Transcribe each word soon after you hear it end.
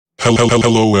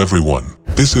Hello everyone.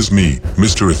 This is me,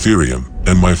 Mr. Ethereum,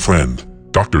 and my friend,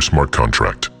 Dr.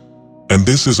 Smartcontract. And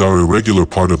this is our irregular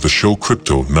part of the show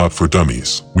Crypto Not For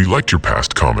Dummies. We liked your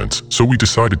past comments, so we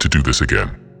decided to do this again.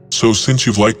 So since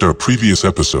you've liked our previous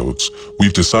episodes,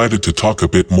 we've decided to talk a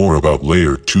bit more about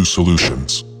Layer 2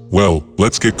 solutions. Well,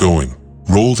 let's get going.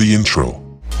 Roll the intro.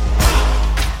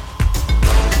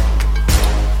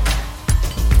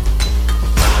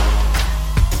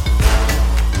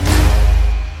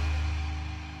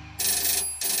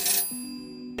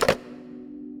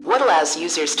 What allows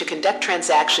users to conduct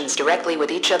transactions directly with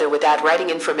each other without writing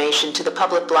information to the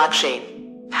public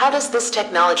blockchain? How does this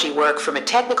technology work from a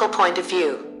technical point of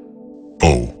view?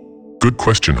 Oh, good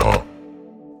question, huh?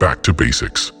 Back to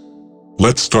basics.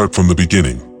 Let's start from the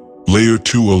beginning. Layer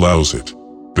 2 allows it.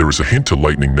 There is a hint to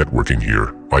Lightning networking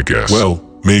here, I guess. Well,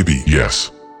 maybe.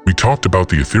 Yes. We talked about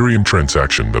the Ethereum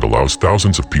transaction that allows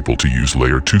thousands of people to use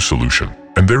Layer 2 solution.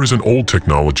 And there is an old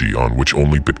technology on which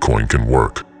only Bitcoin can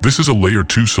work. This is a Layer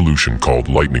 2 solution called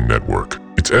Lightning Network.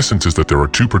 Its essence is that there are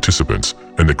two participants,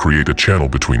 and they create a channel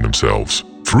between themselves,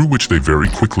 through which they very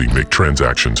quickly make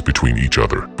transactions between each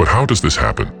other. But how does this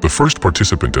happen? The first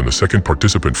participant and the second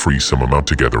participant freeze some amount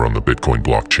together on the Bitcoin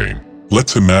blockchain.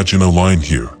 Let's imagine a line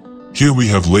here. Here we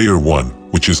have Layer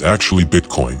 1, which is actually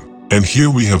Bitcoin. And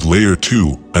here we have Layer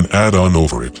 2, an add-on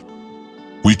over it.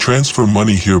 We transfer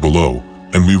money here below,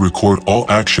 and we record all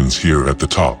actions here at the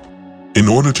top. In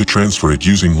order to transfer it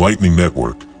using Lightning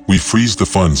Network, we freeze the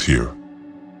funds here.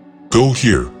 Go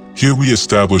here. Here we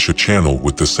establish a channel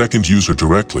with the second user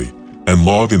directly, and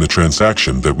log in the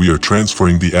transaction that we are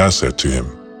transferring the asset to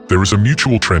him. There is a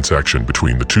mutual transaction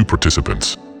between the two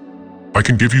participants. I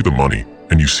can give you the money,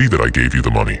 and you see that I gave you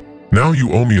the money. Now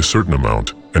you owe me a certain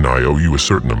amount, and I owe you a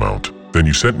certain amount. Then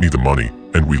you sent me the money,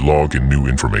 and we log in new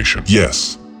information.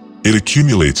 Yes. It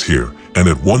accumulates here, and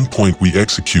at one point we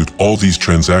execute all these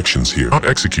transactions here. Not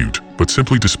execute, but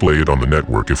simply display it on the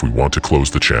network if we want to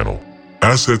close the channel.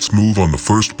 Assets move on the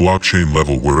first blockchain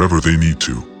level wherever they need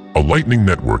to. A Lightning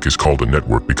network is called a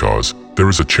network because there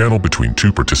is a channel between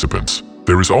two participants.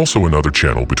 There is also another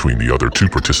channel between the other two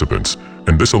participants,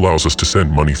 and this allows us to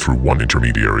send money through one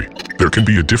intermediary. There can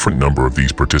be a different number of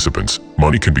these participants.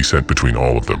 Money can be sent between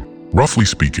all of them. Roughly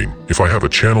speaking, if I have a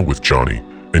channel with Johnny,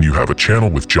 and you have a channel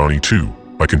with Johnny too,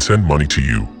 I can send money to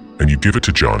you, and you give it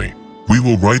to Johnny. We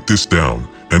will write this down,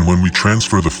 and when we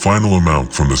transfer the final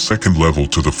amount from the second level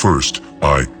to the first,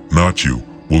 I, not you,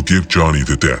 will give Johnny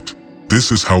the debt.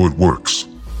 This is how it works.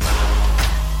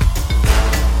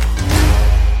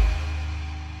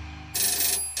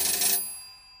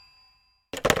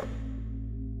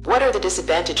 What are the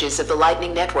disadvantages of the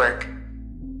Lightning Network?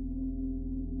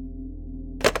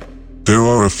 There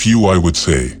are a few, I would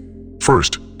say.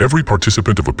 First, every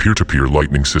participant of a peer-to-peer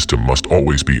Lightning system must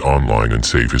always be online and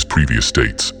save his previous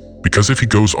states. Because if he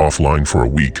goes offline for a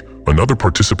week, another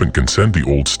participant can send the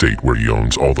old state where he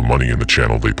owns all the money in the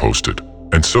channel they posted.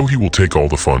 And so he will take all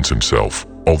the funds himself,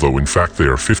 although in fact they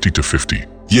are 50-50.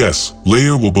 Yes,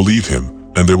 Layer will believe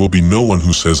him, and there will be no one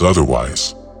who says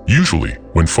otherwise. Usually,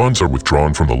 when funds are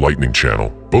withdrawn from the Lightning channel,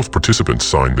 both participants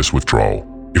sign this withdrawal.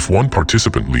 If one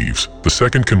participant leaves, the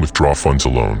second can withdraw funds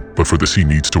alone, but for this he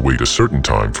needs to wait a certain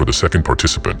time for the second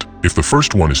participant. If the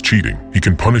first one is cheating, he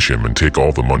can punish him and take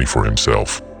all the money for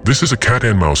himself. This is a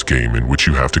cat-and-mouse game in which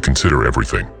you have to consider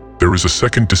everything. There is a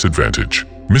second disadvantage.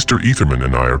 Mr. Etherman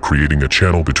and I are creating a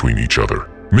channel between each other.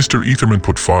 Mr. Etherman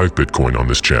put 5 Bitcoin on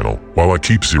this channel, while I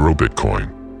keep 0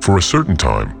 Bitcoin. For a certain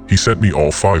time, he sent me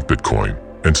all 5 Bitcoin,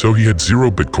 and so he had 0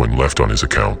 Bitcoin left on his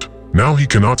account. Now he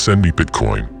cannot send me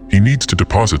Bitcoin. He needs to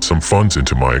deposit some funds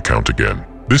into my account again.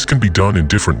 This can be done in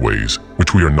different ways,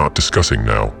 which we are not discussing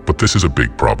now, but this is a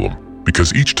big problem,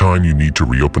 because each time you need to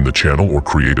reopen the channel or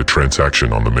create a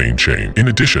transaction on the main chain. In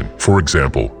addition, for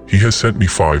example, he has sent me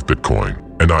 5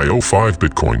 Bitcoin, and I owe 5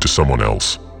 Bitcoin to someone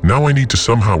else. Now I need to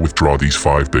somehow withdraw these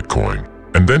 5 Bitcoin,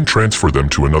 and then transfer them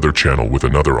to another channel with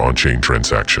another on-chain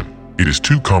transaction. It is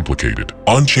too complicated.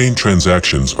 On-chain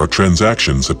transactions are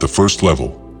transactions at the first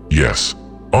level. Yes.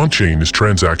 On-chain is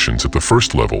transactions at the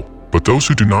first level, but those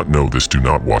who do not know this do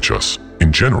not watch us.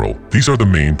 In general, these are the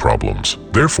main problems.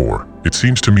 Therefore, it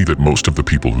seems to me that most of the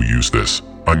people who use this,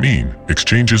 I mean,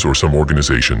 exchanges or some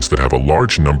organizations that have a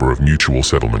large number of mutual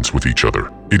settlements with each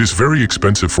other. It is very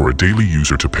expensive for a daily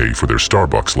user to pay for their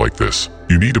Starbucks like this.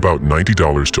 You need about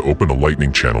 $90 to open a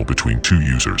Lightning channel between two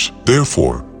users.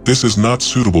 Therefore, this is not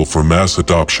suitable for mass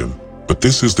adoption, but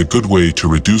this is the good way to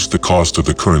reduce the cost of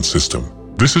the current system.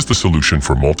 This is the solution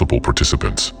for multiple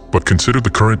participants, but consider the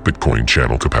current Bitcoin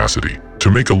channel capacity. To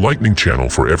make a Lightning channel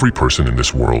for every person in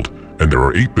this world, and there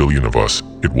are 8 billion of us,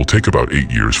 it will take about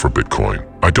 8 years for Bitcoin.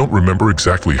 I don't remember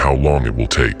exactly how long it will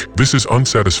take. This is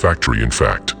unsatisfactory in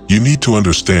fact. You need to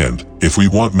understand, if we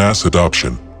want mass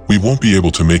adoption, we won't be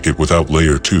able to make it without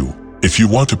layer 2. If you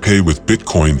want to pay with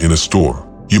Bitcoin in a store,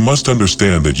 you must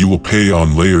understand that you will pay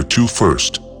on layer 2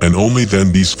 first, and only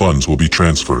then these funds will be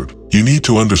transferred. You need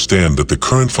to understand that the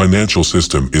current financial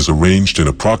system is arranged in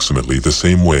approximately the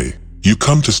same way. You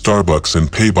come to Starbucks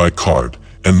and pay by card,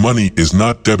 and money is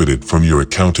not debited from your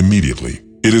account immediately.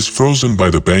 It is frozen by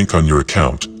the bank on your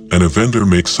account, and a vendor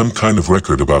makes some kind of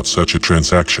record about such a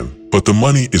transaction, but the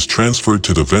money is transferred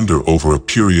to the vendor over a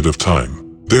period of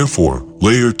time. Therefore,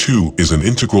 layer 2 is an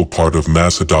integral part of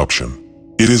mass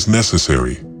adoption. It is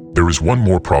necessary. There is one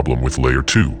more problem with layer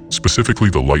 2, specifically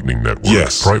the Lightning Network.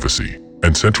 Yes. Privacy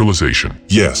and centralization.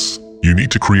 Yes. You need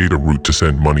to create a route to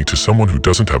send money to someone who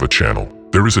doesn't have a channel.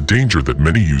 There is a danger that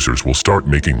many users will start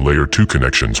making layer 2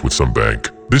 connections with some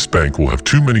bank. This bank will have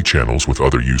too many channels with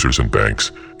other users and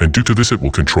banks, and due to this it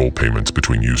will control payments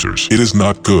between users. It is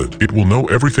not good. It will know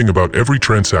everything about every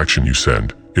transaction you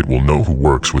send. It will know who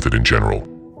works with it in general.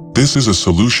 This is a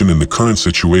solution in the current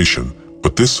situation,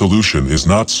 but this solution is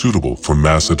not suitable for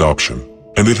mass adoption.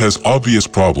 And it has obvious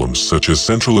problems such as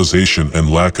centralization and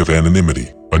lack of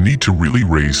anonymity. A need to really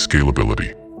raise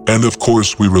scalability. And of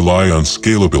course we rely on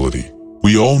scalability.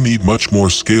 We all need much more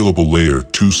scalable layer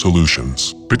 2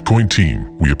 solutions. Bitcoin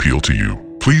team, we appeal to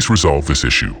you. Please resolve this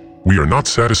issue. We are not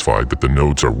satisfied that the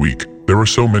nodes are weak. There are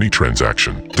so many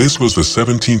transactions. This was the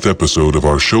 17th episode of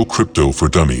our show Crypto for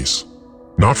Dummies.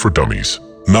 Not for Dummies.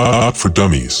 Not for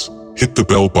Dummies. Hit the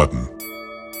bell button.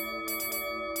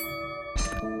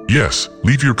 Yes,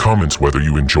 leave your comments whether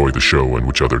you enjoy the show and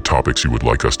which other topics you would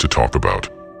like us to talk about.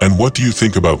 And what do you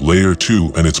think about layer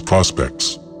 2 and its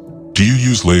prospects? Do you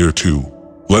use layer 2?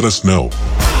 Let us know.